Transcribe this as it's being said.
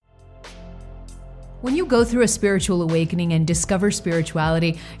When you go through a spiritual awakening and discover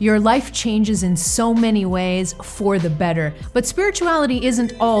spirituality, your life changes in so many ways for the better. But spirituality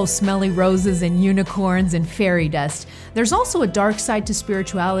isn't all smelly roses and unicorns and fairy dust. There's also a dark side to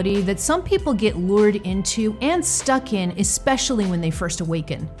spirituality that some people get lured into and stuck in, especially when they first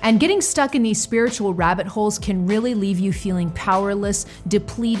awaken. And getting stuck in these spiritual rabbit holes can really leave you feeling powerless,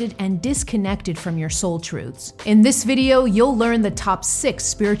 depleted, and disconnected from your soul truths. In this video, you'll learn the top 6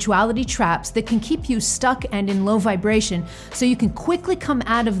 spirituality traps that can keep you stuck and in low vibration so you can quickly come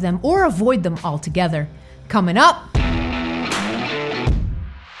out of them or avoid them altogether. Coming up.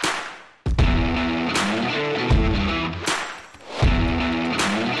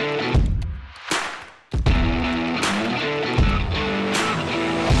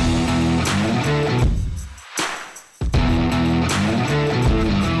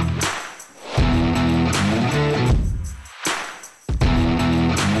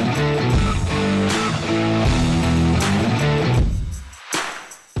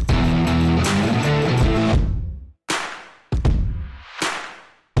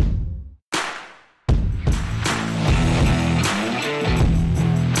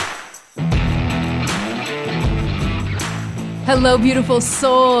 Hello, beautiful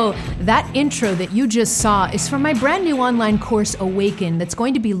soul. That intro that you just saw is from my brand new online course, Awaken, that's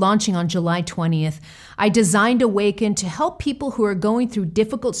going to be launching on July 20th. I designed Awaken to help people who are going through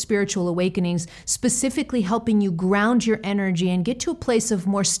difficult spiritual awakenings, specifically helping you ground your energy and get to a place of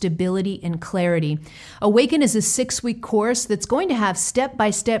more stability and clarity. Awaken is a 6-week course that's going to have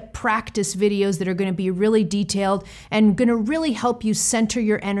step-by-step practice videos that are going to be really detailed and going to really help you center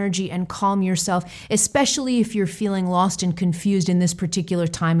your energy and calm yourself, especially if you're feeling lost and confused in this particular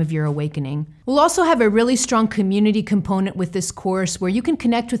time of your awakening. We'll also have a really strong community component with this course where you can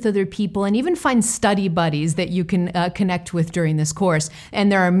connect with other people and even find study buddies that you can connect with during this course. And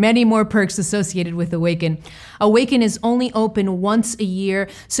there are many more perks associated with Awaken. Awaken is only open once a year,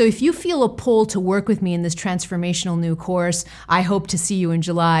 so if you feel a pull to work with me in this transformational new course, I hope to see you in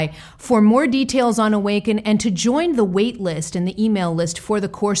July. For more details on Awaken and to join the wait list and the email list for the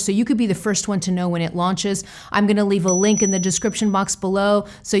course so you could be the first one to know when it launches, I'm going to leave a link in the description box below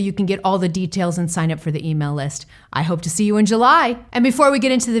so you can get all the details and sign up for the email list. I hope to see you in July. And before we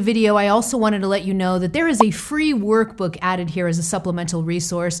get into the video, I also wanted to let you know that there is a free workbook added here as a supplemental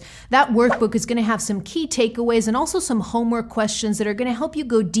resource. That workbook is going to have some key takeaways and also some homework questions that are going to help you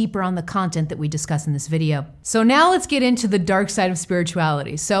go deeper on the content that we discuss in this video. So now let's get into the dark side of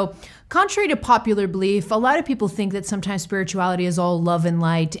spirituality. So contrary to popular belief, a lot of people think that sometimes spirituality is all love and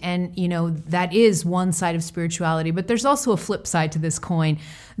light, and that is one side of spirituality, but there's also a flip side to this coin.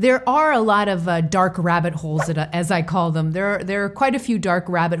 There are a lot of dark rabbit holes, as I call them. There are quite a few dark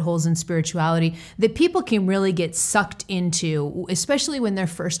rabbit holes in spirituality that people can really get sucked into, especially when they're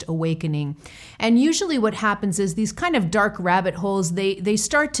first awakening. And usually what happens is these kind of dark rabbit holes, they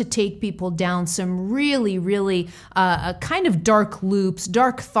start to take people down some really, really kind of dark loops,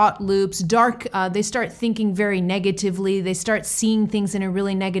 dark thought loops, they start thinking very negatively. They start seeing things in a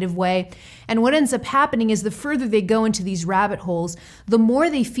really negative way. And what ends up happening is the further they go into these rabbit holes, the more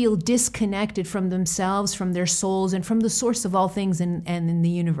they feel disconnected from themselves, from their souls, and from the source of all things and in the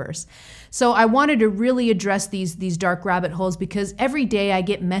universe. So I wanted to really address these dark rabbit holes because every day I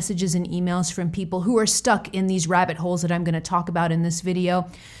get messages and emails from people who are stuck in these rabbit holes that I'm going to talk about in this video.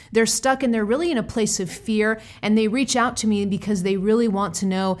 They're stuck and they're really in a place of fear, and they reach out to me because they really want to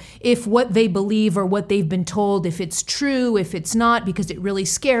know if what they believe or what they've been told, if it's true, if it's not, because it really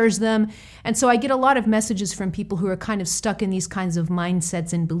scares them. And so I get a lot of messages from people who are kind of stuck in these kinds of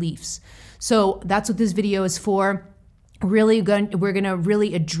mindsets and beliefs. So that's what this video is for. We're going to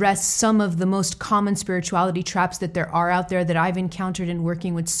really address some of the most common spirituality traps that there are out there that I've encountered in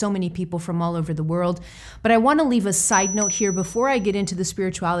working with so many people from all over the world. But I want to leave a side note here before I get into the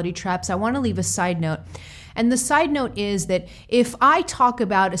spirituality traps. I want to leave a side note. And the side note is that if I talk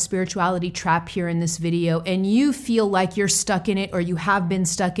about a spirituality trap here in this video and you feel like you're stuck in it or you have been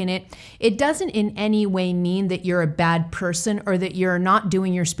stuck in it, it doesn't in any way mean that you're a bad person or that you're not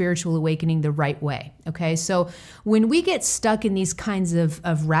doing your spiritual awakening the right way. Okay, so when we get stuck in these kinds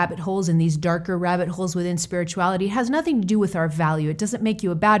of rabbit holes and these darker rabbit holes within spirituality, it has nothing to do with our value. It doesn't make you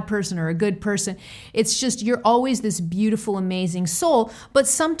a bad person or a good person. It's just you're always this beautiful, amazing soul. But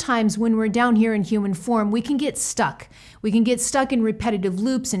sometimes when we're down here in human form, we we can get stuck. We can get stuck in repetitive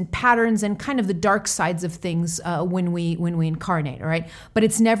loops and patterns and kind of the dark sides of things when we incarnate, all right? But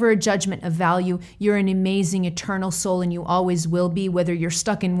it's never a judgment of value. You're an amazing eternal soul, and you always will be, whether you're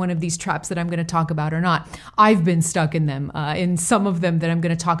stuck in one of these traps that I'm going to talk about or not. I've been stuck in them, in some of them that I'm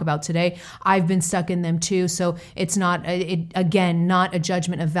going to talk about today. I've been stuck in them too, so it's not, again, not a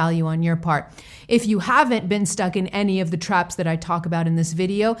judgment of value on your part. If you haven't been stuck in any of the traps that I talk about in this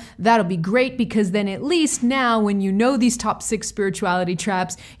video, that'll be great, because then at least now when you know these top 6 spirituality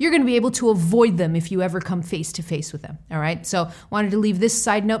traps, you're going to be able to avoid them if you ever come face to face with them. All right. So wanted to leave this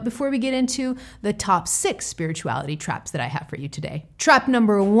side note before we get into the top 6 spirituality traps that I have for you today. Trap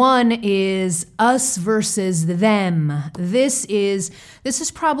number 1 is us versus them. This is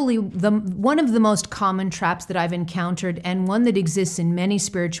probably one of the most common traps that I've encountered, and one that exists in many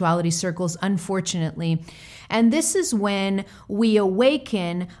spirituality circles, unfortunately. And this is when we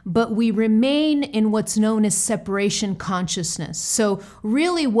awaken, but we remain in what's known as separation consciousness. So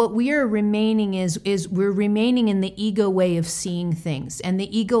really what we are remaining is we're remaining in the ego way of seeing things. And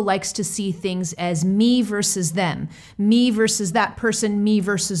the ego likes to see things as me versus them, me versus that person, me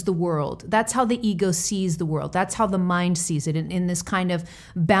versus the world. That's how the ego sees the world. That's how the mind sees it, in this kind of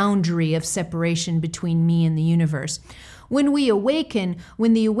boundary of separation between me and the universe. When we awaken,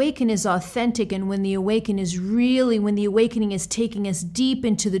 when the awaken is authentic, and when the awakening is taking us deep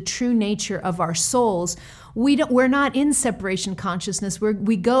into the true nature of our souls, we're not in separation consciousness.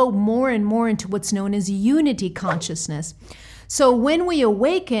 We go more and more into what's known as unity consciousness. So when we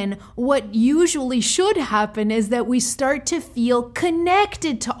awaken, what usually should happen is that we start to feel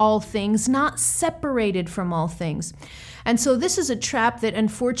connected to all things, not separated from all things. And so this is a trap that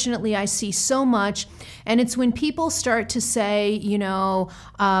unfortunately I see so much. And it's when people start to say,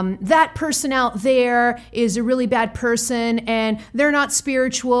 that person out there is a really bad person and they're not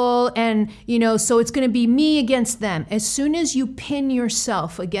spiritual. And, so it's going to be me against them. As soon as you pin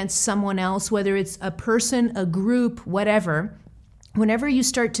yourself against someone else, whether it's a person, a group, whatever, whenever you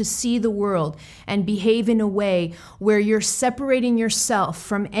start to see the world and behave in a way where you're separating yourself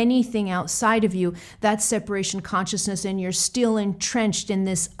from anything outside of you, that's separation consciousness, and you're still entrenched in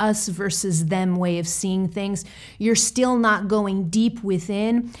this us versus them way of seeing things. You're still not going deep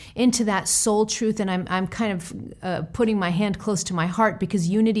within into that soul truth. And I'm kind of putting my hand close to my heart, because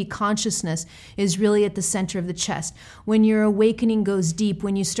unity consciousness is really at the center of the chest. When your awakening goes deep,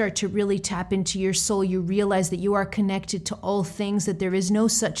 when you start to really tap into your soul, you realize that you are connected to all things, that there is no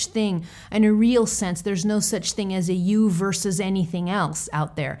such thing, in a real sense, there's no such thing as a you versus anything else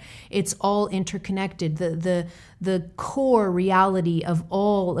out there. It's all interconnected. The core reality of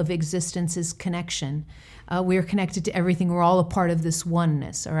all of existence is connection. We're connected to everything. We're all a part of this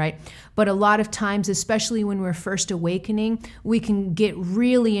oneness, all right? But a lot of times, especially when we're first awakening, we can get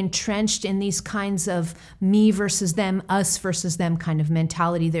really entrenched in these kinds of me versus them, us versus them kind of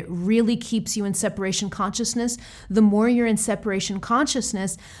mentality that really keeps you in separation consciousness. The more you're in separation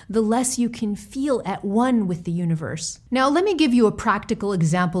consciousness, the less you can feel at one with the universe. Now, let me give you a practical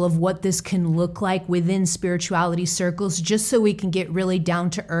example of what this can look like within spirituality circles, just so we can get really down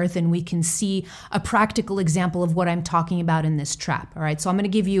to earth and we can see a practical example of what I'm talking about in this trap. All right. So I'm going to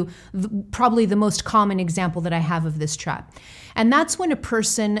give you probably the most common example that I have of this trap. And that's when a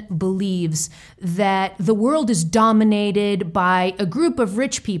person believes that the world is dominated by a group of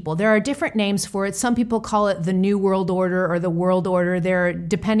rich people. There are different names for it. Some people call it the New World Order or the World Order.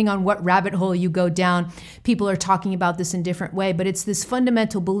 Depending on what rabbit hole you go down, people are talking about this in different way. But it's this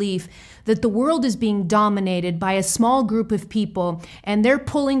fundamental belief that the world is being dominated by a small group of people, and they're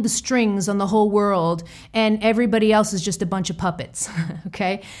pulling the strings on the whole world, and everybody else is just a bunch of puppets.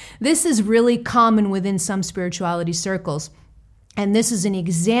 Okay? This is really common within some spirituality circles. And this is an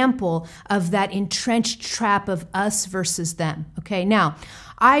example of that entrenched trap of us versus them. Okay, now,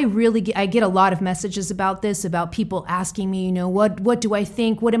 I get a lot of messages about this, about people asking me, what do I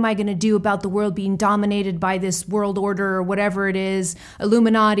think? What am I going to do about the world being dominated by this world order or whatever it is,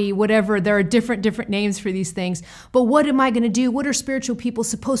 Illuminati, whatever. There are different names for these things. But what am I going to do? What are spiritual people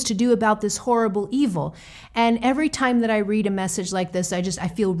supposed to do about this horrible evil? And every time that I read a message like this, I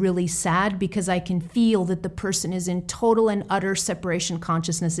feel really sad, because I can feel that the person is in total and utter separation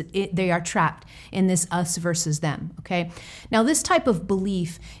consciousness. They are trapped in this us versus them. Okay. Now, this type of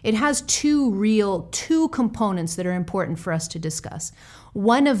belief, it has two components that are important for us to discuss.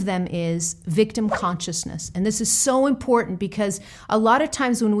 One of them is victim consciousness. And this is so important, because a lot of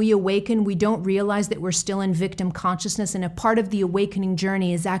times when we awaken, we don't realize that we're still in victim consciousness. And a part of the awakening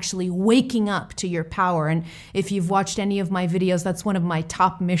journey is actually waking up to your power. And if you've watched any of my videos, that's one of my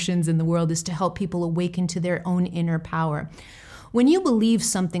top missions in the world, is to help people awaken to their own inner power. when you believe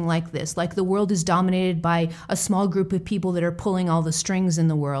something like this, like the world is dominated by a small group of people that are pulling all the strings in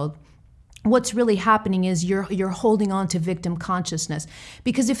the world, what's really happening is you're holding on to victim consciousness.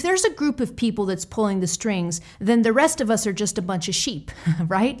 Because if there's a group of people that's pulling the strings, then the rest of us are just a bunch of sheep,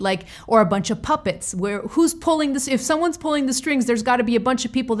 right? Like, or a bunch of puppets. Where who's pulling this? If someone's pulling the strings, there's got to be a bunch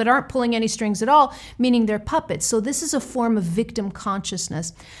of people that aren't pulling any strings at all, meaning they're puppets. So this is a form of victim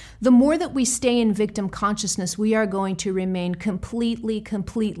consciousness. The more that we stay in victim consciousness, we are going to remain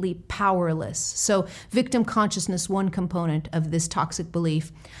completely powerless. So victim consciousness, one component of this toxic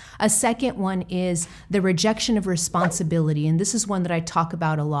belief. A second one is the rejection of responsibility, and this is one that I talk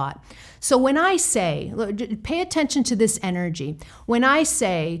about a lot. So when I say, pay attention to this energy, when I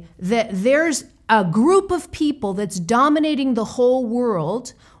say that there's a group of people that's dominating the whole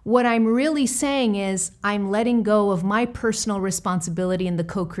world, what I'm really saying is I'm letting go of my personal responsibility in the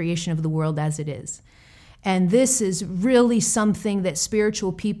co-creation of the world as it is. And this is really something that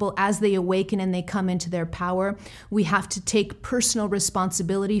spiritual people, as they awaken and they come into their power, we have to take personal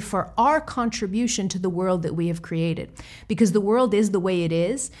responsibility for our contribution to the world that we have created. Because the world is the way it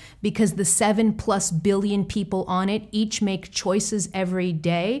is, because the 7+ billion people on it each make choices every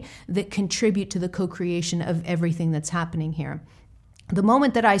day that contribute to the co-creation of everything that's happening here. The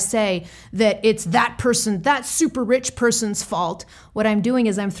moment that I say that it's that person, that super rich person's fault, what I'm doing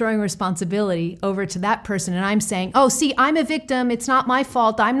is I'm throwing responsibility over to that person, and I'm saying, oh, see, I'm a victim. It's not my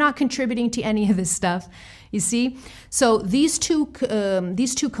fault. I'm not contributing to any of this stuff. You see? So these two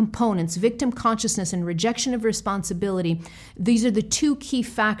components, victim consciousness and rejection of responsibility, these are the two key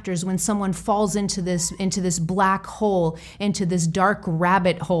factors when someone falls into this black hole, into this dark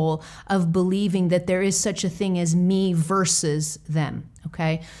rabbit hole of believing that there is such a thing as me versus them.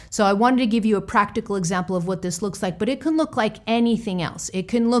 Okay, so I wanted to give you a practical example of what this looks like, but it can look like anything else. It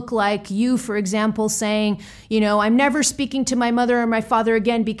can look like you, for example, saying, I'm never speaking to my mother or my father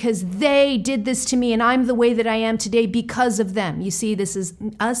again because they did this to me and I'm the way that I am today because of them. You see, this is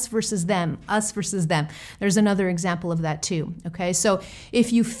us versus them, us versus them. There's another example of that too. Okay, so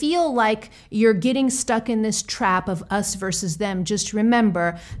if you feel like you're getting stuck in this trap of us versus them, just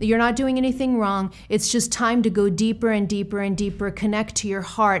remember that you're not doing anything wrong. It's just time to go deeper and deeper and deeper, connect to your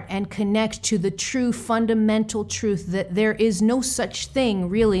heart and connect to the true fundamental truth that there is no such thing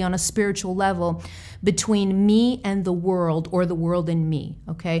really on a spiritual level between me and the world or the world and me,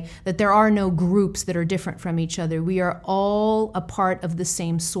 okay? That there are no groups that are different from each other. We are all a part of the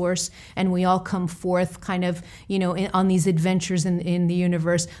same source and we all come forth kind of, on these adventures in the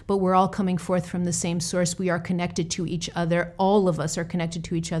universe, but we're all coming forth from the same source. We are connected to each other. All of us are connected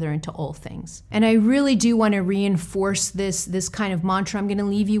to each other and to all things. And I really do want to reinforce this kind of mantra. I'm going to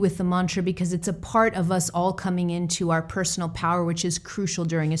leave you with the mantra because it's a part of us all coming into our personal power, which is crucial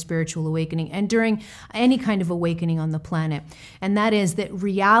during a spiritual awakening and during any kind of awakening on the planet. And that is that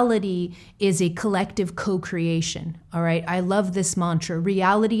reality is a collective co-creation. All right. I love this mantra.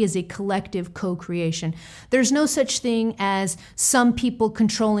 Reality is a collective co-creation. There's no such thing as some people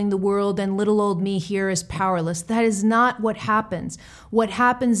controlling the world and little old me here is powerless. That is not what happens. What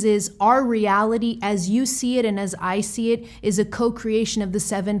happens is our reality as you see it and as I see it is a co-creation of the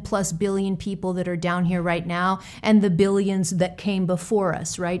 7+ billion people that are down here right now and the billions that came before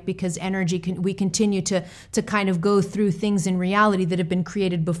us, right? Because we continue to kind of go through things in reality that have been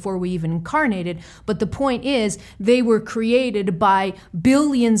created before we even incarnated. But the point is they were created by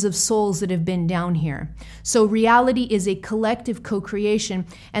billions of souls that have been down here. So reality is a collective co-creation.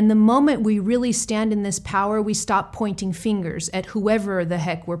 And the moment we really stand in this power, we stop pointing fingers at whoever the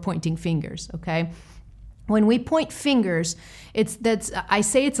heck we're pointing fingers, okay? When we point fingers, I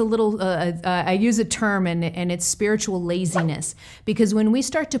use a term and it's spiritual laziness. Because when we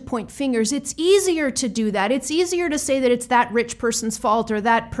start to point fingers, it's easier to do that. It's easier to say that it's that rich person's fault or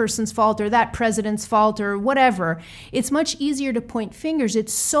that person's fault or that president's fault or whatever. It's much easier to point fingers.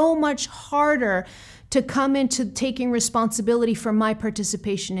 It's so much harder to come into taking responsibility for my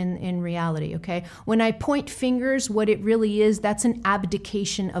participation in reality, okay? When I point fingers, what it really is, that's an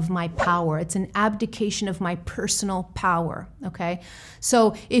abdication of my power. It's an abdication of my personal power, okay?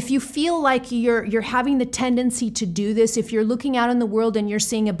 So if you feel like you're having the tendency to do this, if you're looking out in the world and you're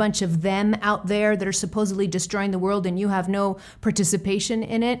seeing a bunch of them out there that are supposedly destroying the world and you have no participation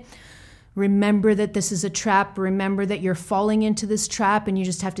in it, Remember that this is a trap. Remember that you're falling into this trap, and you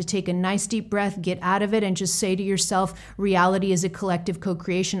just have to take a nice deep breath, get out of it, and just say to yourself, reality is a collective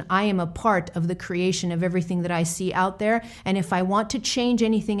co-creation. I am a part of the creation of everything that I see out there. And if I want to change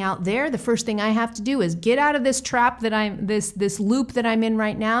anything out there, the first thing I have to do is get out of this trap that this loop that I'm in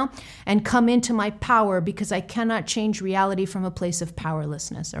right now, and come into my power, because I cannot change reality from a place of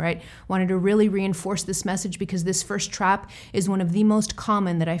powerlessness. All right. Wanted to really reinforce this message because this first trap is one of the most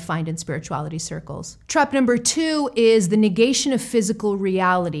common that I find in spirituality circles. Trap number 2 is the negation of physical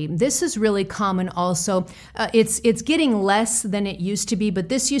reality. This is really common also. It's getting less than it used to be, but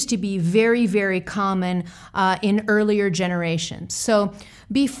this used to be very, very common in earlier generations. So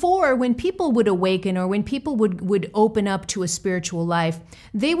before, when people would awaken, or when people would open up to a spiritual life,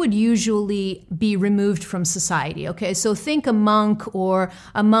 they would usually be removed from society. Okay, so think a monk,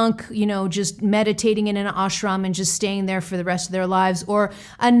 just meditating in an ashram and just staying there for the rest of their lives, or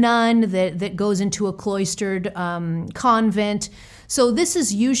a nun that goes into a cloistered convent. So this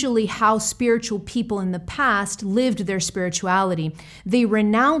is usually how spiritual people in the past lived their spirituality. They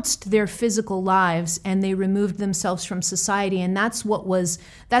renounced their physical lives and they removed themselves from society, and that's what was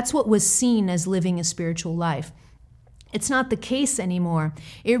seen as living a spiritual life. It's not the case anymore.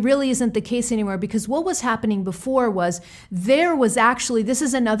 It really isn't the case anymore, because what was happening before was this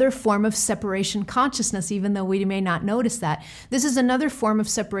is another form of separation consciousness, even though we may not notice that. This is another form of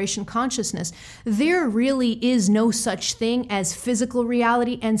separation consciousness. There really is no such thing as physical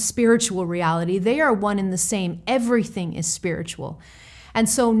reality and spiritual reality. They are one and the same. Everything is spiritual. And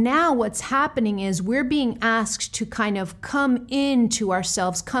so now what's happening is we're being asked to kind of come into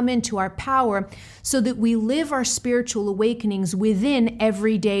ourselves, come into our power, so that we live our spiritual awakenings within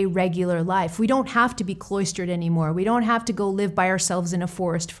everyday regular life. We don't have to be cloistered anymore. We don't have to go live by ourselves in a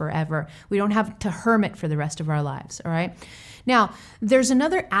forest forever. We don't have to hermit for the rest of our lives, all right? Now, there's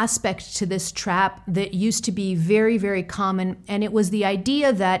another aspect to this trap that used to be very, very common, and it was the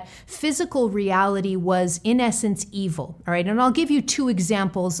idea that physical reality was, in essence, evil. All right, and I'll give you 2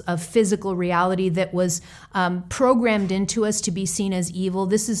 examples of physical reality that was programmed into us to be seen as evil.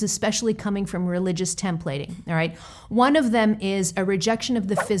 This is especially coming from religious templating. All right, one of them is a rejection of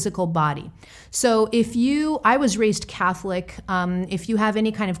the physical body. So I was raised Catholic. If you have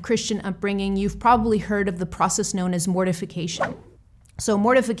any kind of Christian upbringing, you've probably heard of the process known as mortification. So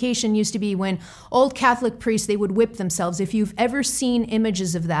mortification used to be when old Catholic priests, they would whip themselves. If you've ever seen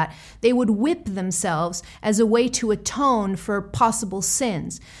images of that, they would whip themselves as a way to atone for possible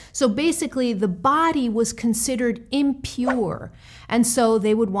sins. So basically, the body was considered impure. And so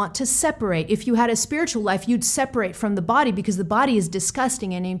they would want to separate. If you had a spiritual life, you'd separate from the body because the body is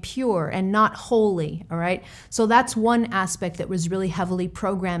disgusting and impure and not holy, all right? So that's one aspect that was really heavily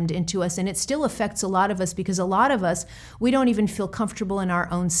programmed into us, and it still affects a lot of us because a lot of us, we don't even feel comfortable in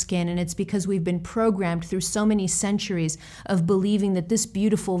our own skin, and it's because we've been programmed through so many centuries of believing that this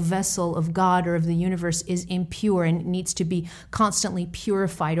beautiful vessel of God or of the universe is impure and needs to be constantly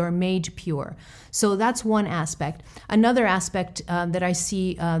purified or made pure. So that's one aspect. Another aspect that I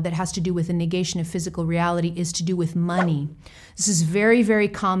see that has to do with the negation of physical reality is to do with money. This is very, very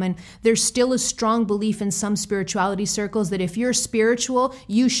common. There's still a strong belief in some spirituality circles that if you're spiritual,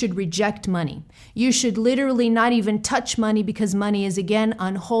 you should reject money. You should literally not even touch money because money is, again,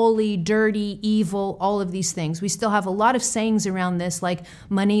 unholy, dirty, evil, all of these things. We still have a lot of sayings around this, like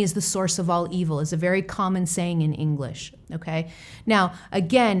money is the source of all evil, is a very common saying in English. Okay. Now,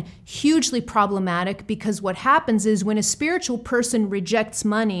 again, hugely problematic, because what happens is when a spiritual person rejects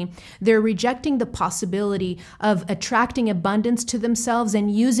money, they're rejecting the possibility of attracting abundance to themselves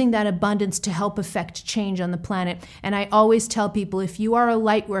and using that abundance to help affect change on the planet. And I always tell people, if you are a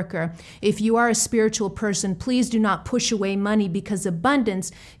light worker, if you are a spiritual person, please do not push away money, because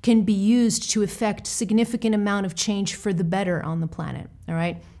abundance can be used to affect significant amount of change for the better on the planet. All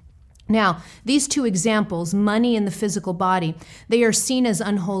right. Now, these 2 examples, money and the physical body, they are seen as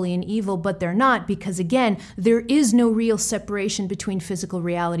unholy and evil, but they're not, because again, there is no real separation between physical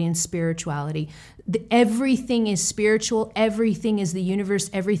reality and spirituality. Everything is spiritual, everything is the universe,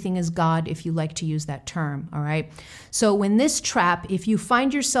 everything is God, if you like to use that term, all right? So when this trap, if you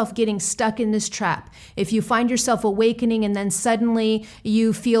find yourself getting stuck in this trap, if you find yourself awakening and then suddenly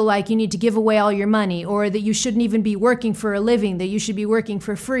you feel like you need to give away all your money, or that you shouldn't even be working for a living, that you should be working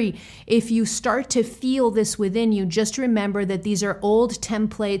for free, if you start to feel this within you, just remember that these are old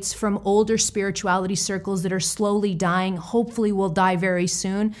templates from older spirituality circles that are slowly dying, hopefully will die very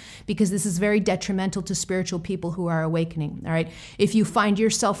soon, because this is very detrimental to spiritual people who are awakening, all right? If you find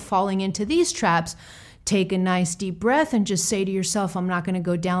yourself falling into these traps, take a nice deep breath and just say to yourself, I'm not going to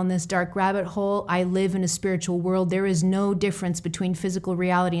go down this dark rabbit hole. I live in a spiritual world. There is no difference between physical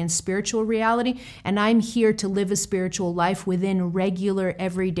reality and spiritual reality. And I'm here to live a spiritual life within regular,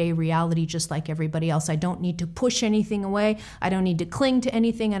 everyday reality, just like everybody else. I don't need to push anything away. I don't need to cling to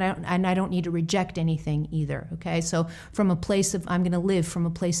anything, and I don't need to reject anything either. Okay. So from a place of, I'm going to live from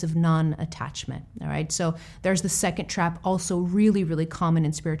a place of non-attachment. All right. So there's the second trap, also really, really common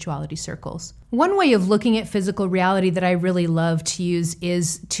in spirituality circles. One way of looking at physical reality that I really love to use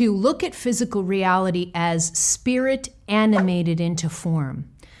is to look at physical reality as spirit animated into form.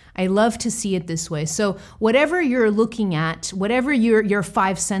 I love to see it this way. So whatever you're looking at, whatever your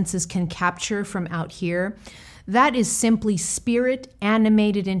five senses can capture from out here, that is simply spirit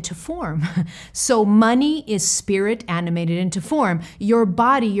animated into form. So money is spirit animated into form. Your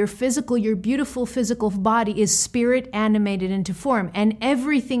body, your beautiful physical body is spirit animated into form. And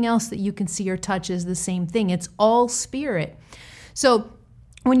everything else that you can see or touch is the same thing. It's all spirit. So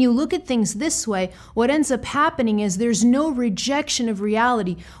when you look at things this way, what ends up happening is there's no rejection of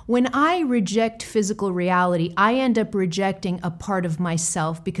reality. When I reject physical reality, I end up rejecting a part of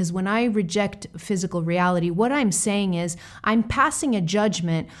myself, because when I reject physical reality, what I'm saying is I'm passing a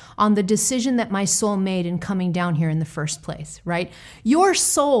judgment on the decision that my soul made in coming down here in the first place, right? Your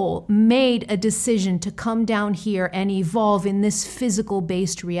soul made a decision to come down here and evolve in this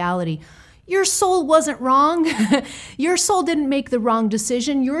physical-based reality. Your soul wasn't wrong. Your soul didn't make the wrong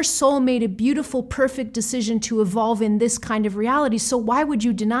decision. Your soul made a beautiful, perfect decision to evolve in this kind of reality. So why would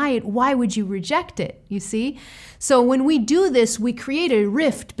you deny it? Why would you reject it? You see? So when we do this, we create a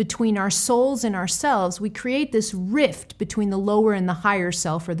rift between our souls and ourselves. We create this rift between the lower and the higher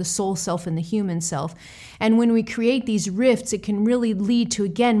self, or the soul self and the human self. And when we create these rifts, it can really lead to,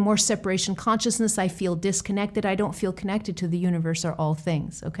 again, more separation consciousness. I feel disconnected. I don't feel connected to the universe or all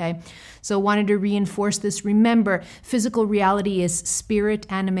things, okay? So wanted to reinforce this. Remember, physical reality is spirit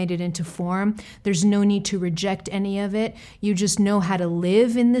animated into form. There's no need to reject any of it. You just know how to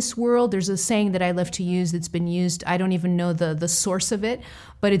live in this world. There's a saying that I love to use that's been used. I don't even know the source of it,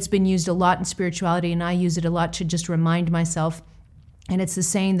 but it's been used a lot in spirituality, and I use it a lot to just remind myself. And it's the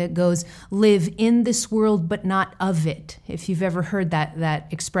saying that goes, live in this world, but not of it. If you've ever heard that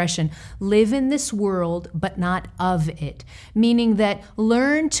expression, live in this world, but not of it. Meaning that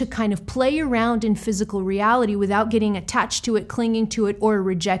learn to kind of play around in physical reality without getting attached to it, clinging to it, or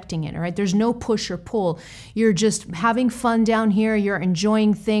rejecting it, all right? There's no push or pull. You're just having fun down here. You're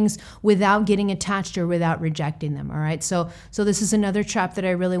enjoying things without getting attached or without rejecting them, all right? So this is another trap that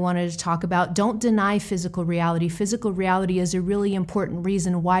I really wanted to talk about. Don't deny physical reality. Physical reality is a really important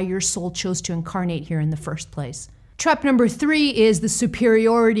reason why your soul chose to incarnate here in the first place. Trap number 3 is the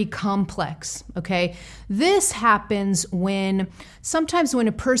superiority complex, okay? This happens sometimes when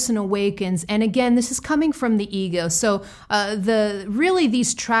a person awakens, and again, this is coming from the ego. So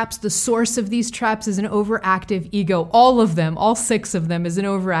these traps, the source of these traps is an overactive ego. All of them, all 6 of them is an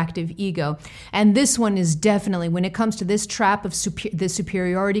overactive ego. And this one is definitely, when it comes to this trap of the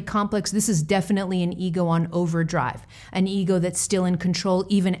superiority complex, this is definitely an ego on overdrive, an ego that's still in control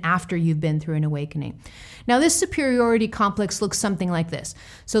even after you've been through an awakening. Now, this superiority complex looks something like this.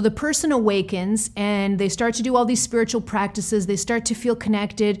 So the person awakens and they start to do all these spiritual practices. They start to feel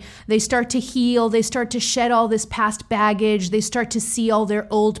connected. They start to heal. They start to shed all this past baggage. They start to see all their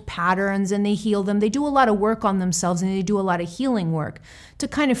old patterns and they heal them. They do a lot of work on themselves and they do a lot of healing work to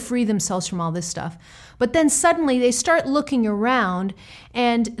kind of free themselves from all this stuff. But then suddenly they start looking around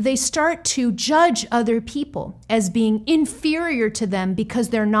and they start to judge other people as being inferior to them because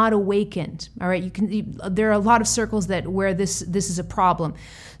they're not awakened. All right, there are a lot of circles where this is a problem.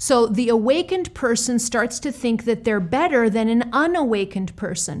 So the awakened person starts to think that they're better than an unawakened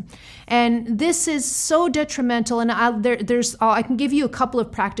person. And this is so detrimental. And I can give you a couple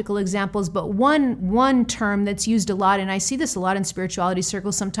of practical examples, but one term that's used a lot, and I see this a lot in spirituality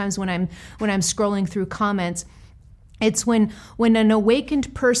circles sometimes when I'm scrolling through comments. It's when an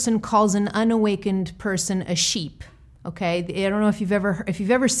awakened person calls an unawakened person a sheep. Okay, I don't know if you've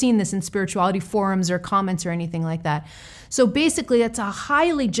ever seen this in spirituality forums or comments or anything like that. So basically, that's a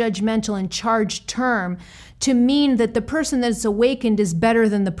highly judgmental and charged term to mean that the person that's awakened is better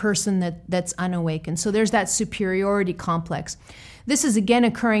than the person that's unawakened. So there's that superiority complex. This is again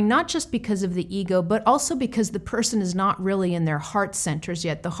occurring not just because of the ego, but also because the person is not really in their heart centers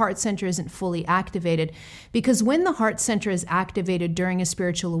yet. The heart center isn't fully activated, because when the heart center is activated during a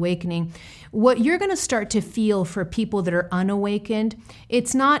spiritual awakening, what you're going to start to feel for people that are unawakened,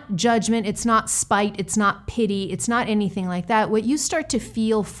 it's not judgment, it's not spite, it's not pity, it's not anything like that. What you start to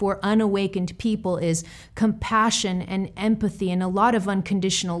feel for unawakened people is compassion and empathy and a lot of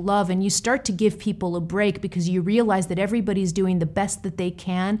unconditional love. And you start to give people a break because you realize that everybody's doing the best that they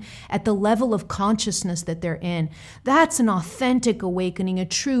can at the level of consciousness that they're in. That's an authentic awakening, a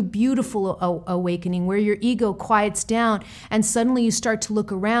true, beautiful awakening where your ego quiets down and suddenly you start to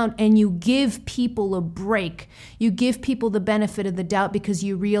look around and you give people a break. You give people the benefit of the doubt because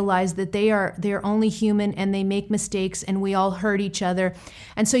you realize that they're only human and they make mistakes and we all hurt each other.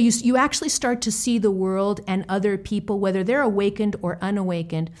 And so you actually start to see the world and other people, whether they're awakened or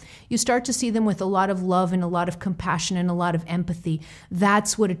unawakened, you start to see them with a lot of love and a lot of compassion and a lot of empathy.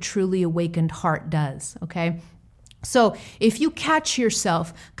 That's what a truly awakened heart does, okay? So if you catch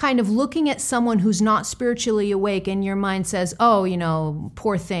yourself kind of looking at someone who's not spiritually awake and your mind says, oh,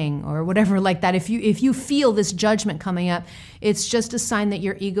 poor thing or whatever like that, if you feel this judgment coming up, it's just a sign that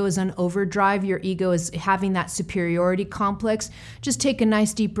your ego is on overdrive. Your ego is having that superiority complex. Just take a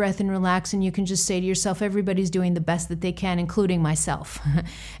nice deep breath and relax, and you can just say to yourself, everybody's doing the best that they can, including myself.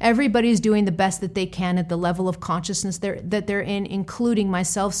 Everybody's doing the best that they can at the level of consciousness that they're in, including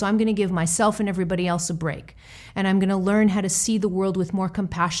myself. So I'm going to give myself and everybody else a break. And I'm going to learn how to see the world with more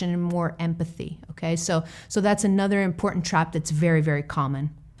compassion and more empathy. Okay, so that's another important trap that's very, very common.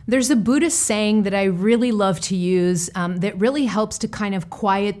 There's a Buddhist saying that I really love to use that really helps to kind of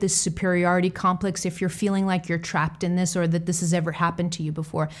quiet this superiority complex if you're feeling like you're trapped in this or that this has ever happened to you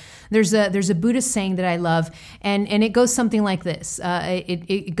before. There's a Buddhist saying that I love, and it goes something like this.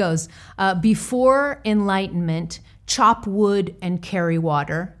 It goes, before enlightenment, chop wood and carry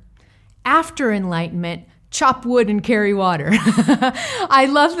water. After enlightenment, chop wood and carry water. I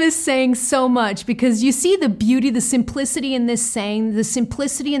love this saying so much because you see the beauty, the simplicity in this saying, the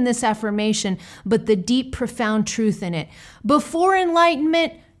simplicity in this affirmation, but the deep, profound truth in it. Before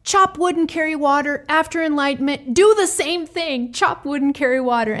enlightenment, chop wood and carry water. After enlightenment, do the same thing. Chop wood and carry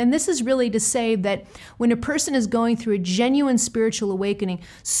water. And this is really to say that when a person is going through a genuine spiritual awakening,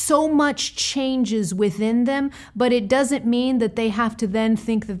 so much changes within them, but it doesn't mean that they have to then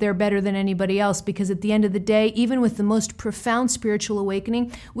think that they're better than anybody else, because at the end of the day, even with the most profound spiritual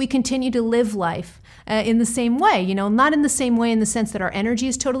awakening, we continue to live life in the same way, not in the same way in the sense that our energy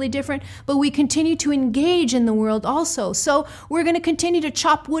is totally different, but we continue to engage in the world also. So we're going to continue to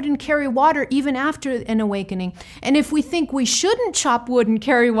chop wood and carry water even after an awakening. And if we think we shouldn't chop wood and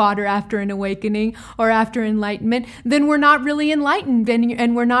carry water after an awakening or after enlightenment, then we're not really enlightened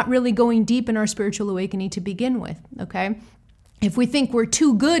and we're not really going deep in our spiritual awakening to begin with, okay? If we think we're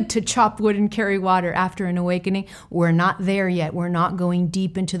too good to chop wood and carry water after an awakening, we're not there yet. We're not going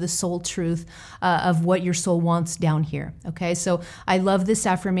deep into the soul truth of what your soul wants down here. Okay, so I love this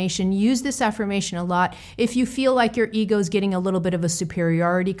affirmation. Use this affirmation a lot. If you feel like your ego is getting a little bit of a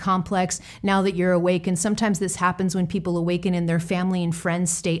superiority complex now that you're awakened, sometimes this happens when people awaken and their family and friends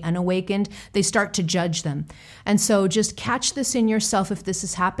stay unawakened. They start to judge them. And so just catch this in yourself if this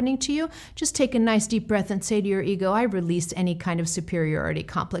is happening to you. Just take a nice deep breath and say to your ego, I release any kind of superiority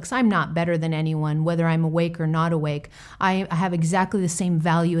complex. I'm not better than anyone, whether I'm awake or not awake. I have exactly the same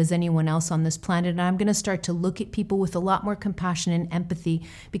value as anyone else on this planet, and I'm going to start to look at people with a lot more compassion and empathy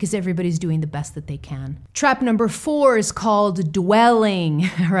because everybody's doing the best that they can. Trap number 4 is called dwelling,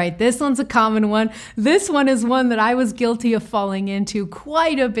 right? This one's a common one. This one is one that I was guilty of falling into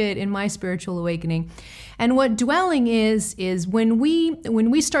quite a bit in my spiritual awakening. And what dwelling is when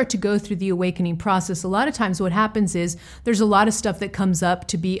we start to go through the awakening process, a lot of times what happens is there's a lot of stuff that comes up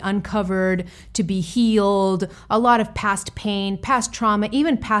to be uncovered, to be healed, a lot of past pain, past trauma,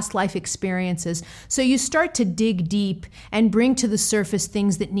 even past life experiences. So you start to dig deep and bring to the surface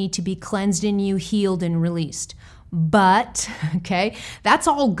things that need to be cleansed in you, healed, and released. But, okay, that's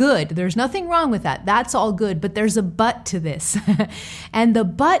all good. There's nothing wrong with that. That's all good. But there's a but to this. And the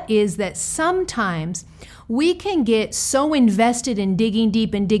but is that sometimes we can get so invested in digging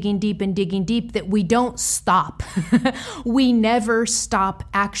deep and digging deep and digging deep that we don't stop. We never stop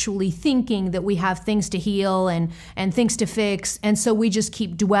actually thinking that we have things to heal and things to fix. And so we just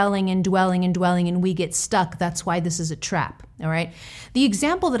keep dwelling and dwelling and dwelling and we get stuck. That's why this is a trap. All right. The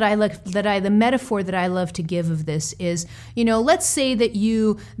example the metaphor that I love to give of this is, let's say that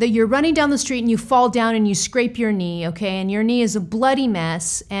you're running down the street and you fall down and you scrape your knee, okay, and your knee is a bloody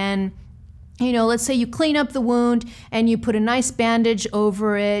mess, and let's say you clean up the wound and you put a nice bandage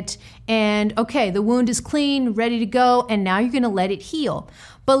over it, and okay, the wound is clean, ready to go, and now you're going to let it heal.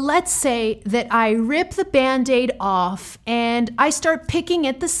 But let's say that I rip the Band-Aid off and I start picking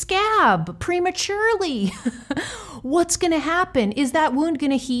at the scab prematurely. What's going to happen? Is that wound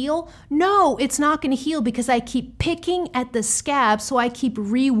going to heal? No, it's not going to heal because I keep picking at the scab, so I keep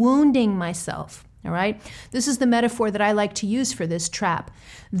re-wounding myself. All right. This is the metaphor that I like to use for this trap.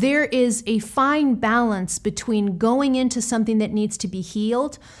 There is a fine balance between going into something that needs to be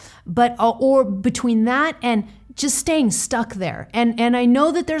healed, or between that and just staying stuck there. And I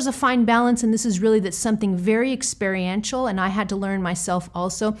know that there's a fine balance, and this is really that's something very experiential, and I had to learn myself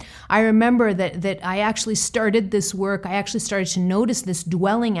also. I remember that I actually started this work. I actually started to notice this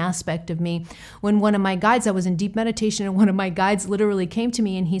dwelling aspect of me when one of my guides, I was in deep meditation, and one of my guides literally came to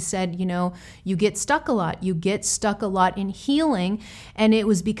me and he said, you get stuck a lot. You get stuck a lot in healing. And it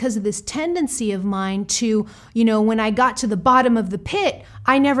was because of this tendency of mine to, when I got to the bottom of the pit,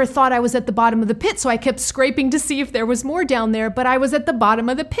 I never thought I was at the bottom of the pit, so I kept scraping to see if there was more down there, but I was at the bottom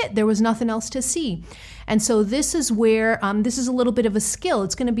of the pit. There was nothing else to see. And so this is where, this is a little bit of a skill.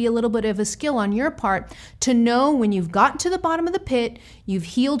 It's going to be a little bit of a skill on your part to know when you've gotten to the bottom of the pit, you've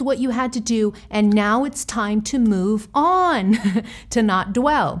healed what you had to do, and now it's time to move on, to not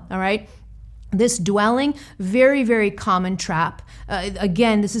dwell, all right? This dwelling, very, very common trap.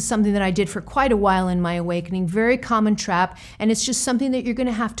 Again, this is something that I did for quite a while in my awakening, very common trap, and it's just something that you're going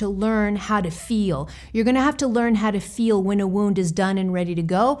to have to learn how to feel. You're going to have to learn how to feel when a wound is done and ready to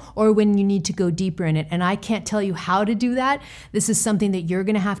go, or when you need to go deeper in it. And I can't tell you how to do that. This is something that you're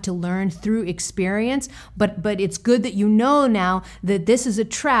going to have to learn through experience, but it's good that you know now that this is a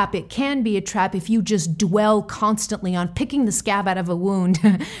trap. It can be a trap if you just dwell constantly on picking the scab out of a wound,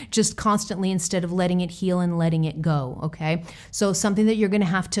 just constantly instead of letting it heal and letting it go, okay? So something that you're going to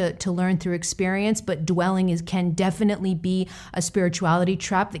have to learn through experience, but dwelling can definitely be a spirituality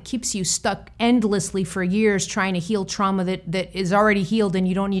trap that keeps you stuck endlessly for years trying to heal trauma that is already healed and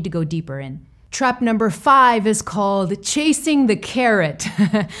you don't need to go deeper in. Trap number 5 is called chasing the carrot.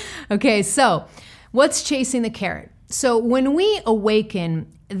 Okay, so what's chasing the carrot? So when we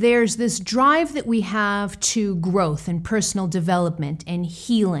awaken, there's this drive that we have to growth and personal development and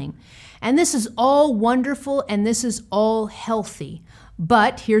healing. And this is all wonderful and this is all healthy.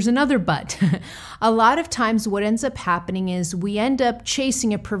 But here's another but. A lot of times what ends up happening is we end up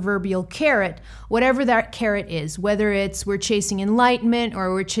chasing a proverbial carrot, whatever that carrot is, whether it's we're chasing enlightenment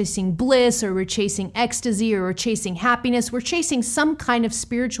or we're chasing bliss or we're chasing ecstasy or we're chasing happiness. We're chasing some kind of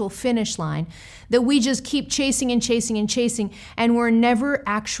spiritual finish line that we just keep chasing and chasing and chasing, and we're never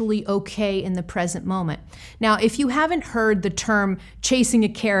actually okay in the present moment. Now, if you haven't heard the term chasing a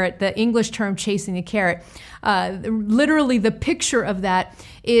carrot, the English term chasing a carrot, literally the picture of that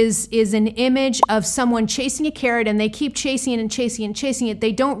is an image of someone chasing a carrot, and they keep chasing it and chasing it and chasing it.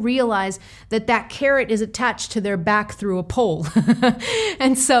 They don't realize that carrot is attached to their back through a pole.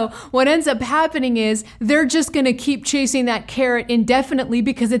 And so what ends up happening is they're just going to keep chasing that carrot indefinitely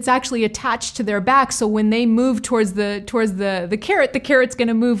because it's actually attached to their back. So when they move towards the carrot, the carrot's going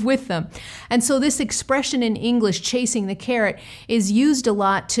to move with them. And so this expression in English, chasing the carrot, is used a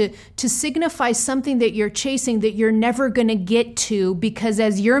lot to signify something that you're chasing that you're never going to get to, because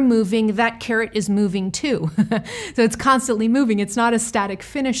as you're moving, that carrot is moving too. So it's constantly moving. It's not a static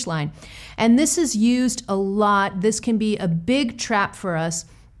finish line. And this is used a lot. This can be a big trap for us.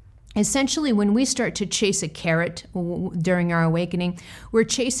 Essentially, when we start to chase a carrot during our awakening, we're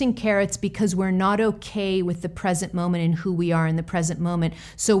chasing carrots because we're not okay with the present moment and who we are in the present moment.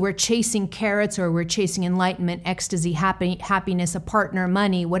 So we're chasing carrots, or we're chasing enlightenment, ecstasy, happiness, a partner,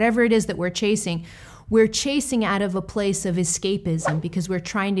 money, whatever it is that we're chasing. We're chasing out of a place of escapism because we're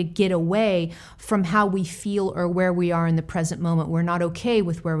trying to get away from how we feel or where we are in the present moment. We're not okay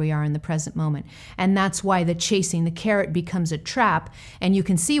with where we are in the present moment. And that's why the chasing the carrot becomes a trap. And you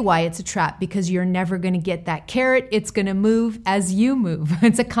can see why it's a trap, because you're never going to get that carrot. It's going to move as you move.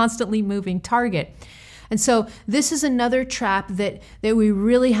 It's a constantly moving target. And so this is another trap that we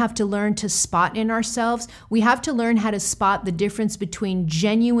really have to learn to spot in ourselves. We have to learn how to spot the difference between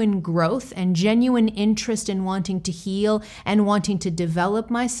genuine growth and genuine interest in wanting to heal and wanting to develop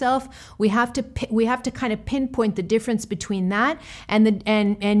myself. We have to kind of pinpoint the difference between that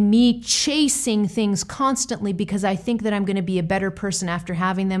and me chasing things constantly because I think that I'm going to be a better person after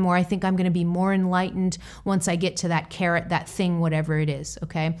having them, or I think I'm going to be more enlightened once I get to that carrot, that thing, whatever it is,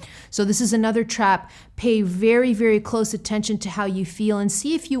 okay? So this is another trap. Pay very, very close attention to how you feel and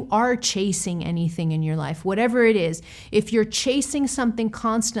see if you are chasing anything in your life, whatever it is. If you're chasing something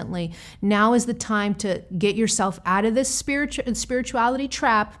constantly, now is the time to get yourself out of this spirituality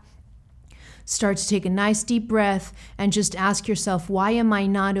trap, Start to take a nice deep breath and just ask yourself, why am I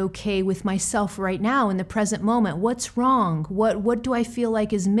not okay with myself right now in the present moment? What's wrong? What do I feel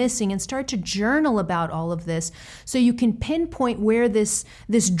like is missing? And start to journal about all of this so you can pinpoint where this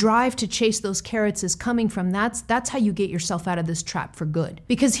drive to chase those carrots is coming from. That's how you get yourself out of this trap for good.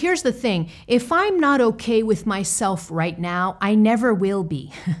 Because here's the thing, if I'm not okay with myself right now, I never will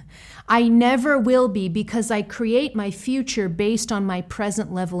be. I never will be, because I create my future based on my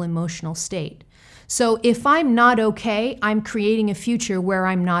present level emotional state. So if I'm not okay, I'm creating a future where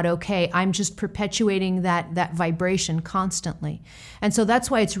I'm not okay. I'm just perpetuating that vibration constantly. And so that's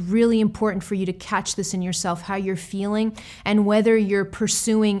why it's really important for you to catch this in yourself, how you're feeling, and whether you're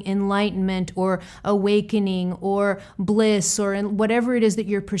pursuing enlightenment or awakening or bliss or whatever it is that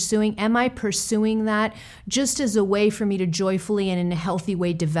you're pursuing. Am I pursuing that just as a way for me to joyfully and in a healthy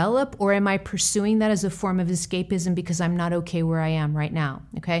way develop? Or am I pursuing that as a form of escapism because I'm not okay where I am right now?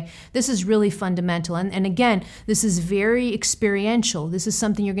 Okay, this is really fundamental. And again, this is very experiential. This is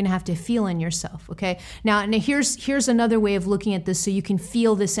something you're going to have to feel in yourself, okay? Now here's another way of looking at this so you can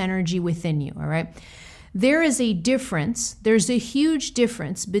feel this energy within you, all right? There is a difference. There's a huge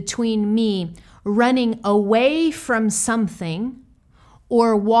difference between me running away from something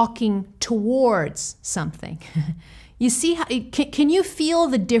or walking towards something. You see, can you feel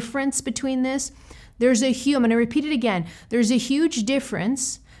the difference between this? I'm going to repeat it again. There's a huge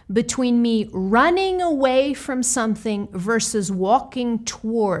difference between me running away from something versus walking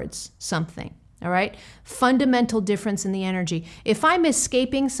towards something, all right? Fundamental difference in the energy. If I'm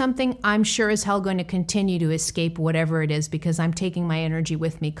escaping something, I'm sure as hell going to continue to escape whatever it is because I'm taking my energy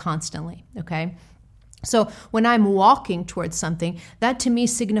with me constantly, okay? So when I'm walking towards something, that to me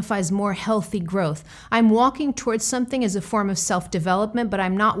signifies more healthy growth. I'm walking towards something as a form of self-development, but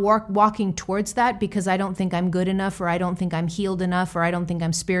I'm not walking towards that because I don't think I'm good enough, or I don't think I'm healed enough, or I don't think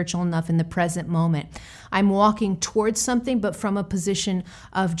I'm spiritual enough in the present moment. I'm walking towards something, but from a position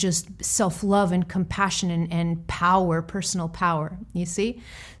of just self-love and compassion and power, personal power, you see?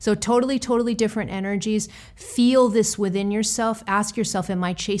 So totally, totally different energies. Feel this within yourself. Ask yourself, am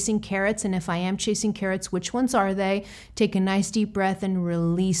I chasing carrots? And if I am chasing carrots, which ones are they? Take a nice deep breath and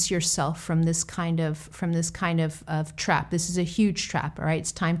release yourself from this kind of trap. This is a huge trap, all right?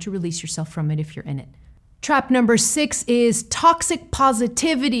 It's time to release yourself from it if you're in it. Trap number 6 is toxic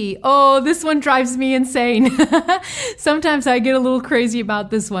positivity. Oh, this one drives me insane. Sometimes I get a little crazy about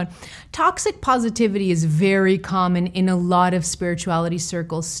this one. Toxic positivity is very common in a lot of spirituality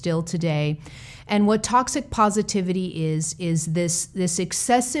circles still today. And what toxic positivity is this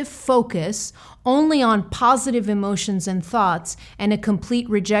excessive focus only on positive emotions and thoughts and a complete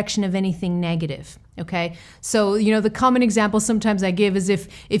rejection of anything negative. Okay, so the common example sometimes I give is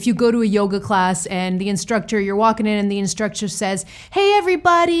if you go to a yoga class and you're walking in and the instructor says, "Hey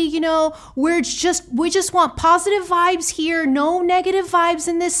everybody, we just want positive vibes here, no negative vibes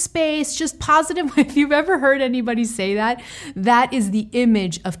in this space, just positive." If you've ever heard anybody say that, that is the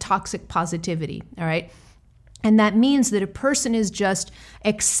image of toxic positivity. All right. And that means that a person is just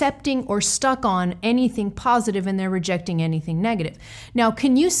accepting or stuck on anything positive and they're rejecting anything negative. Now,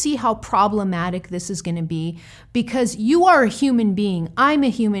 can you see how problematic this is going to be? Because you are a human being. I'm a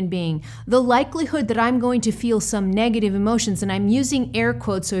human being. The likelihood that I'm going to feel some negative emotions, and I'm using air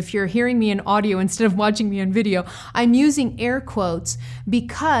quotes, so if you're hearing me in audio instead of watching me on video, I'm using air quotes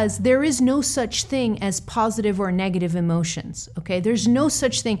because there is no such thing as positive or negative emotions. Okay, there's no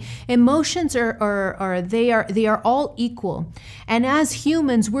such thing. Emotions they are all equal. And as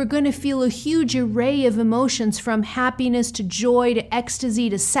humans, we're going to feel a huge array of emotions, from happiness to joy to ecstasy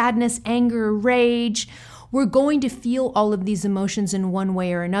to sadness, anger, rage. We're going to feel all of these emotions in one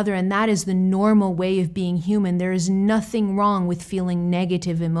way or another, and that is the normal way of being human. There is nothing wrong with feeling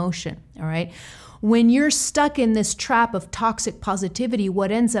negative emotion, all right? When you're stuck in this trap of toxic positivity, what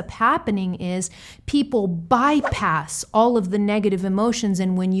ends up happening is people bypass all of the negative emotions.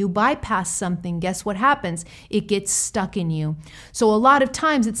 And when you bypass something, guess what happens? It gets stuck in you. So a lot of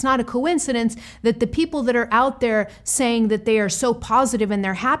times it's not a coincidence that the people that are out there saying that they are so positive and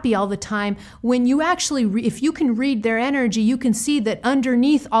they're happy all the time, when you actually, if you can read their energy, you can see that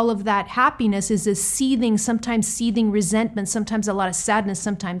underneath all of that happiness is a sometimes seething resentment, sometimes a lot of sadness,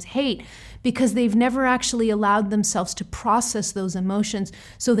 sometimes hate, because they've never actually allowed themselves to process those emotions,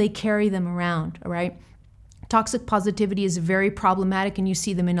 so they carry them around, all right? Toxic positivity is very problematic, and you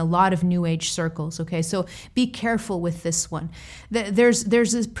see them in a lot of New Age circles, okay? So be careful with this one.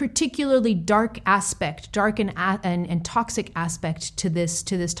 There's a particularly dark and toxic aspect to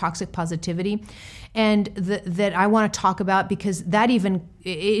this toxic positivity. and that I want to talk about, because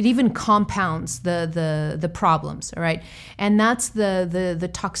it even compounds the problems, all right? And that's the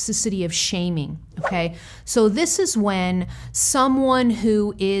toxicity of shaming, okay? So this is when someone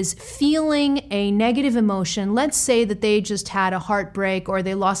who is feeling a negative emotion, let's say that they just had a heartbreak or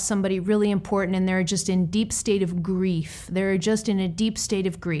they lost somebody really important and they're just in deep state of grief. They're just in a deep state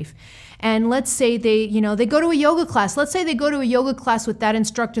of grief. And let's say they go to a yoga class. Let's say they go to a yoga class with that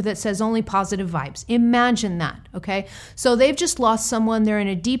instructor that says only positive vibes. Imagine that, okay? So they've just lost someone. They're in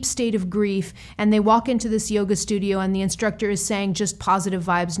a deep state of grief, and they walk into this yoga studio, and the instructor is saying just positive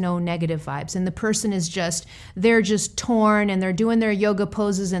vibes, no negative vibes. And the person is they're just torn, and they're doing their yoga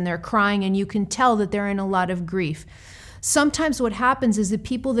poses, and they're crying, and you can tell that they're in a lot of grief. Sometimes what happens is that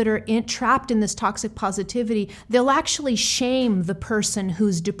people that are trapped in this toxic positivity, they'll actually shame the person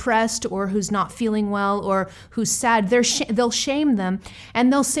who's depressed or who's not feeling well or who's sad. They'll shame them,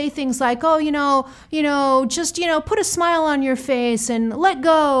 and they'll say things like, oh, just put a smile on your face and let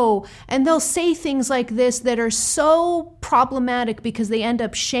go. And they'll say things like this that are so problematic because they end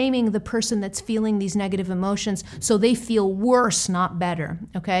up shaming the person that's feeling these negative emotions, so they feel worse, not better,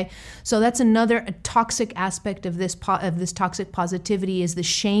 okay? So that's another toxic aspect of this toxic positivity, is the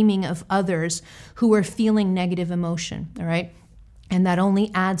shaming of others who are feeling negative emotion, all right? And that only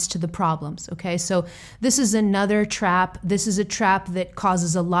adds to the problems, okay? So this is another trap. This is a trap that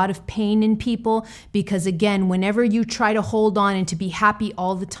causes a lot of pain in people because, again, whenever you try to hold on and to be happy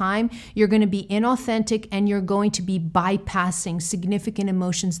all the time, you're going to be inauthentic and you're going to be bypassing significant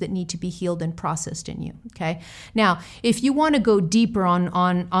emotions that need to be healed and processed in you, okay? Now, if you want to go deeper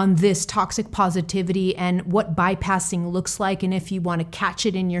on this toxic positivity and what bypassing looks like, and if you want to catch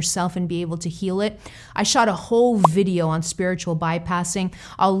it in yourself and be able to heal it, I shot a whole video on spiritual bypassing.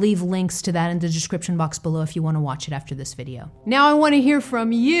 I'll leave links to that in the description box below if you want to watch it after this video. Now I want to hear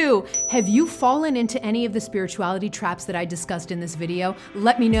from you. Have you fallen into any of the spirituality traps that I discussed in this video?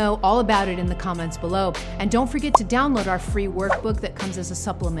 Let me know all about it in the comments below. And don't forget to download our free workbook that comes as a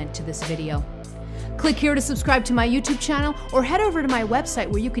supplement to this video. Click here to subscribe to my YouTube channel, or head over to my website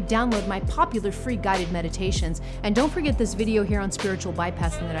where you could download my popular free guided meditations. And don't forget this video here on spiritual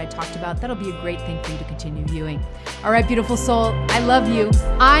bypassing that I talked about. That'll be a great thing for you to continue viewing. All right, beautiful soul, I love you.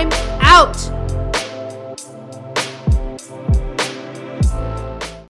 I'm out.